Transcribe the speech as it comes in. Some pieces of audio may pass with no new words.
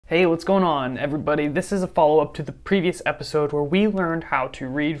Hey, what's going on, everybody? This is a follow-up to the previous episode where we learned how to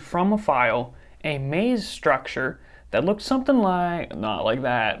read from a file a maze structure that looked something like, not like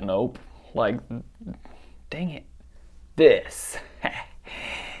that, nope, like, dang it, this.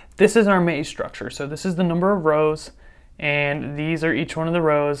 This is our maze structure. So this is the number of rows, and these are each one of the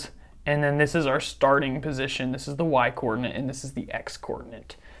rows, and then this is our starting position. This is the y coordinate, and this is the x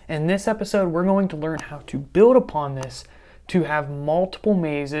coordinate. In this episode, we're going to learn how to build upon this to have multiple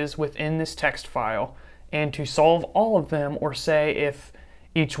mazes within this text file and to solve all of them, or say if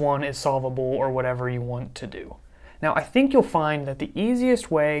each one is solvable or whatever you want to do. Now, I think you'll find that the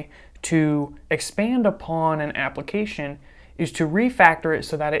easiest way to expand upon an application is to refactor it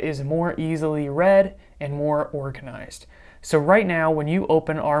so that it is more easily read and more organized. So right now, when you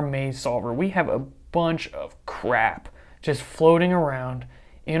open our maze solver, we have a bunch of crap just floating around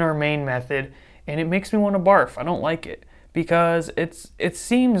in our main method, and it makes me want to barf. I don't like it, because it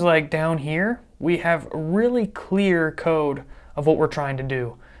seems like down here we have really clear code of what we're trying to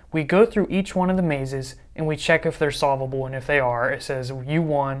do. We go through each one of the mazes and we check if they're solvable, and if they are, it says you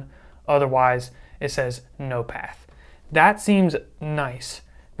won, otherwise it says no path. That seems nice,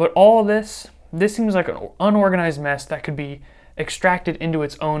 but all this seems like an unorganized mess that could be extracted into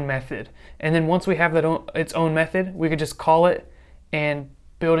its own method. And then once we have its own method, we could just call it, and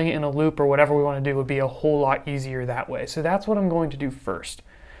building it in a loop or whatever we want to do would be a whole lot easier that way. So that's what I'm going to do first.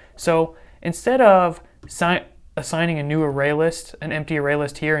 So instead of assigning a new array list, an empty array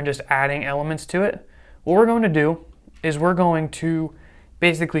list here, and just adding elements to it, what we're going to do is we're going to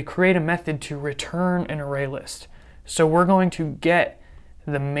basically create a method to return an array list. So we're going to get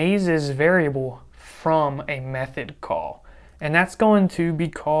the mazes variable from a method call. And that's going to be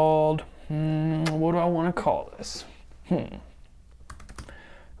called, what do I want to call this?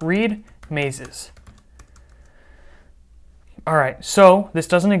 Read mazes. All right, so this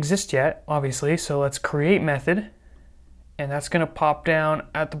doesn't exist yet, obviously, so let's create method, and that's going to pop down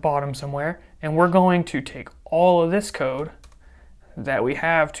at the bottom somewhere, and we're going to take all of this code that we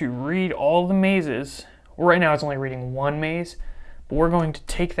have to read all the mazes. Well, right now it's only reading one maze, but we're going to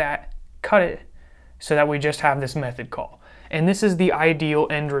take that, cut it, so that we just have this method call. And this is the ideal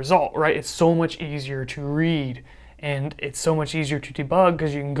end result, right? It's so much easier to read, and it's so much easier to debug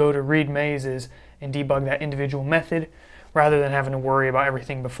because you can go to read mazes and debug that individual method rather than having to worry about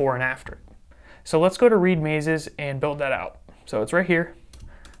everything before and after. So let's go to read mazes and build that out. So it's right here.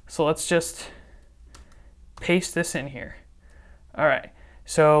 So let's just paste this in here. All right,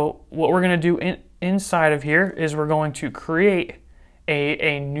 so what we're going to do inside of here is we're going to create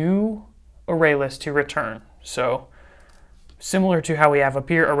a new array list to return. So similar to how we have up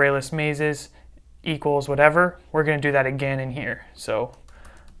here, array list mazes equals whatever, we're going to do that again in here. So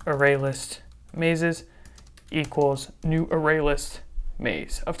array list mazes equals new array list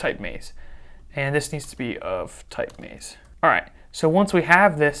maze of type maze, and this needs to be of type maze. All right, so once we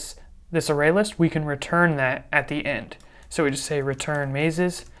have this array list, we can return that at the end. So we just say return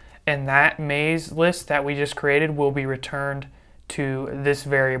mazes, and that maze list that we just created will be returned to this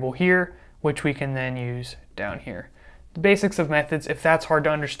variable here, which we can then use down here. The basics of methods, if that's hard to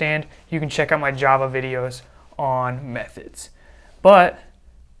understand, you can check out my Java videos on methods. But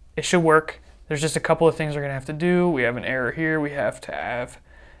it should work. There's just a couple of things we're going to have to do. We have an error here. We have to have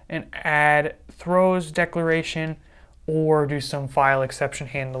an add throws declaration or do some file exception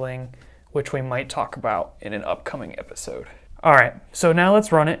handling, which we might talk about in an upcoming episode. All right, so now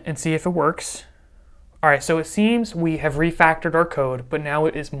let's run it and see if it works. All right, so it seems we have refactored our code, but now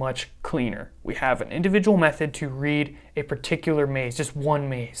it is much cleaner. We have an individual method to read a particular maze, just one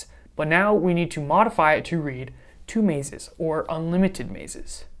maze. But now we need to modify it to read two mazes or unlimited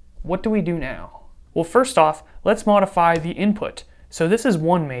mazes. What do we do now? Well, first off, let's modify the input. So this is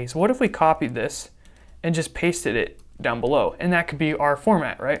one maze. What if we copied this and just pasted it down below? And that could be our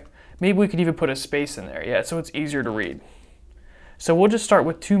format, right? Maybe we could even put a space in there, yeah, so it's easier to read. So we'll just start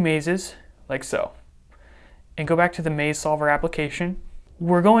with two mazes, like so. And go back to the maze solver application.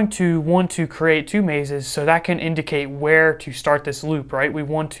 We're going to want to create two mazes, so that can indicate where to start this loop, right? We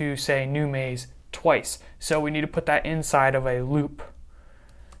want to say new maze twice, so we need to put that inside of a loop.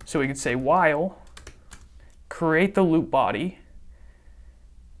 So we can say while create the loop body,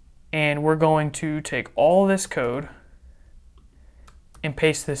 and we're going to take all this code and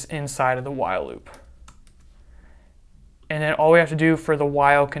paste this inside of the while loop. And then all we have to do for the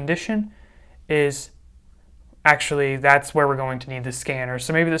while condition is, actually, that's where we're going to need the scanner.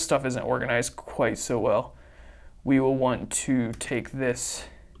 So maybe this stuff isn't organized quite so well. We will want to take this,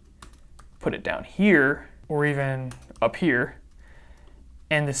 put it down here, or even up here.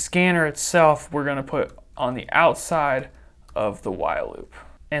 And the scanner itself, we're going to put on the outside of the while loop.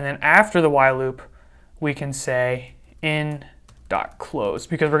 And then after the while loop, we can say in.close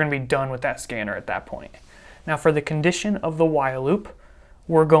because we're going to be done with that scanner at that point. Now for the condition of the while loop,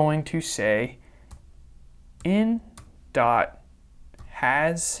 we're going to say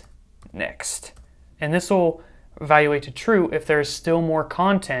in.hasNext. And this will evaluate to true if there's still more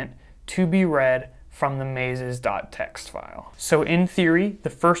content to be read from the mazes.txt file. So in theory, the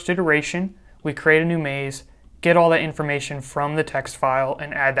first iteration, we create a new maze, get all that information from the text file,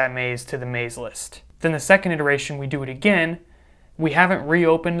 and add that maze to the maze list. Then the second iteration, we do it again. We haven't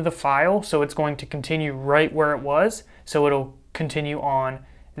reopened the file, so it's going to continue right where it was, so it'll continue on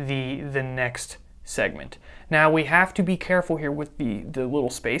the next segment. Now we have to be careful here with the little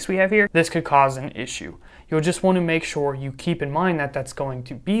space we have here. This could cause an issue. You'll just want to make sure you keep in mind that that's going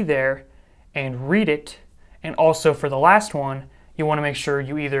to be there and read it. And also for the last one, you want to make sure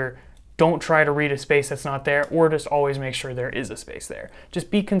you either don't try to read a space that's not there or just always make sure there is a space there. Just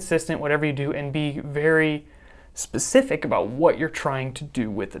be consistent whatever you do and be very specific about what you're trying to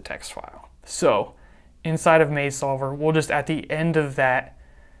do with the text file. So inside of Maze Solver, we'll just at the end of that,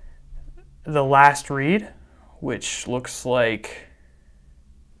 the last read, which looks like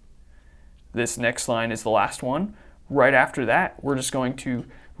this next line is the last one. Right after that, we're just going to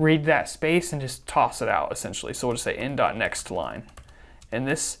read that space and just toss it out essentially. So we'll just say in.next line. And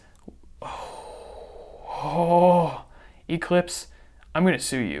this, Eclipse, I'm gonna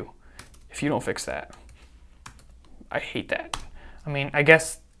sue you if you don't fix that. I hate that. I mean, I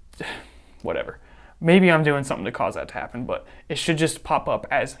guess, whatever. Maybe I'm doing something to cause that to happen, but it should just pop up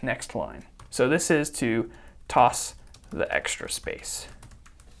as next line. So this is to toss the extra space.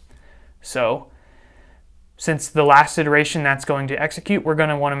 So since the last iteration that's going to execute, we're going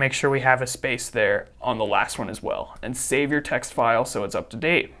to want to make sure we have a space there on the last one as well. And save your text file so it's up to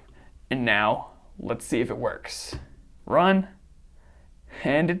date. And now let's see if it works. Run.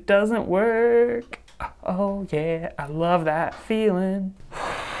 And it doesn't work. Oh yeah, I love that feeling.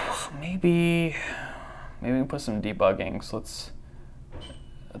 Maybe we can put some debugging. So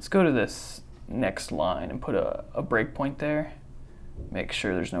let's go to this next line and put a breakpoint there. Make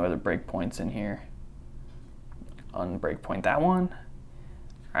sure there's no other breakpoints in here. Unbreakpoint that one.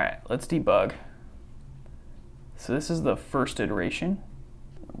 All right, let's debug. So this is the first iteration.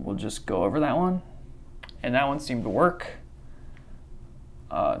 We'll just go over that one. And that one seemed to work.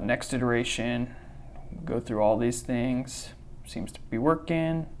 Next iteration, go through all these things. Seems to be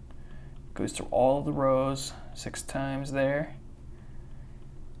working. Goes through all of the rows 6 times there.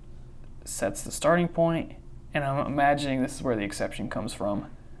 Sets the starting point, and I'm imagining this is where the exception comes from.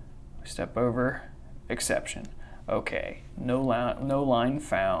 We step over, exception. Okay, no line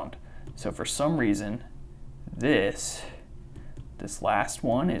found. So for some reason, this last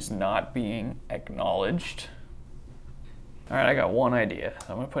one is not being acknowledged. All right, I got one idea.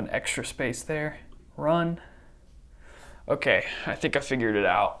 I'm gonna put an extra space there. Run. Okay, I think I figured it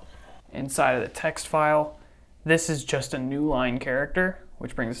out. Inside of the text file, this is just a new line character,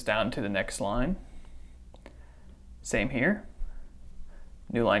 which brings us down to the next line. Same here,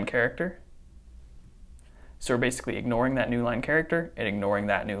 new line character. So we're basically ignoring that new line character and ignoring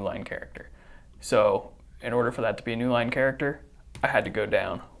that new line character. So in order for that to be a new line character, I had to go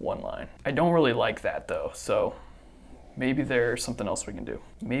down 1 line. I don't really like that though, so maybe there's something else we can do.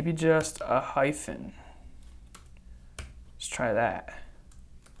 Maybe just a hyphen. Let's try that.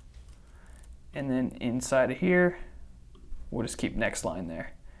 And then inside of here, we'll just keep next line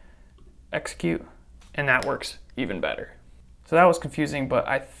there. Execute, and that works even better. So that was confusing, but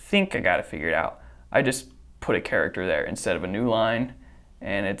I think I got it figured out. I just put a character there instead of a new line,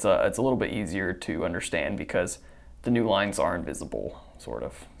 and it's a little bit easier to understand because the new lines are invisible, sort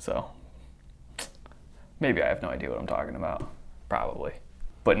of. So maybe I have no idea what I'm talking about, probably.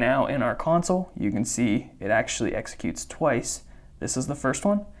 But now in our console, you can see it actually executes twice. This is the first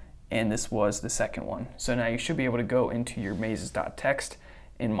one, and this was the second one. So now you should be able to go into your mazes.txt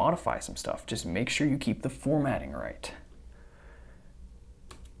and modify some stuff. Just make sure you keep the formatting right.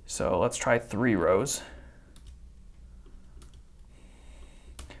 So let's try 3 rows.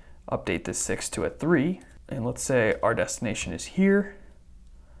 Update this 6 to a 3. And let's say our destination is here.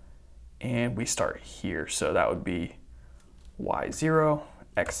 And we start here. So that would be Y0,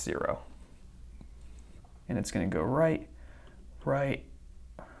 X0. And it's going to go right, right,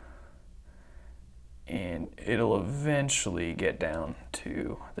 and it'll eventually get down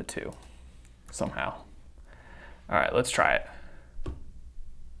to the 2 somehow. All right, let's try it.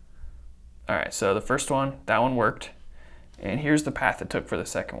 All right, so the first one, that one worked. And here's the path it took for the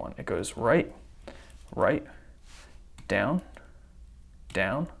second one. It goes right, right, down,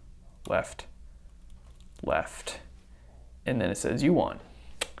 down, left, left. And then it says you won.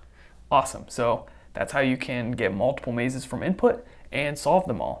 Awesome. So that's how you can get multiple mazes from input and solve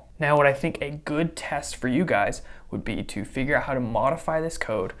them all. Now, what I think a good test for you guys would be to figure out how to modify this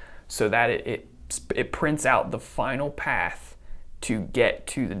code so that it prints out the final path to get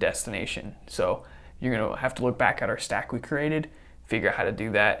to the destination. So you're gonna have to look back at our stack we created, figure out how to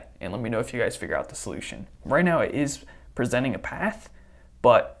do that, and let me know if you guys figure out the solution. Right now it is presenting a path,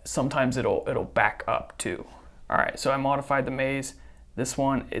 but sometimes it'll back up too. All right, so I modified the maze. This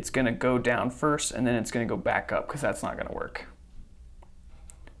one, it's gonna go down first and then it's gonna go back up because that's not gonna work.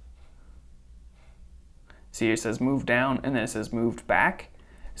 See, it says move down and then it says moved back.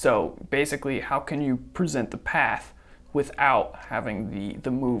 So basically, how can you present the path without having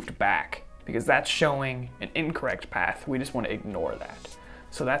the moved back? Because that's showing an incorrect path. We just want to ignore that.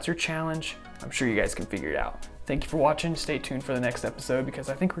 So that's your challenge. I'm sure you guys can figure it out. Thank you for watching. Stay tuned for the next episode because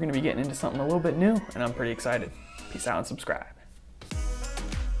I think we're going to be getting into something a little bit new and I'm pretty excited. Peace out and subscribe.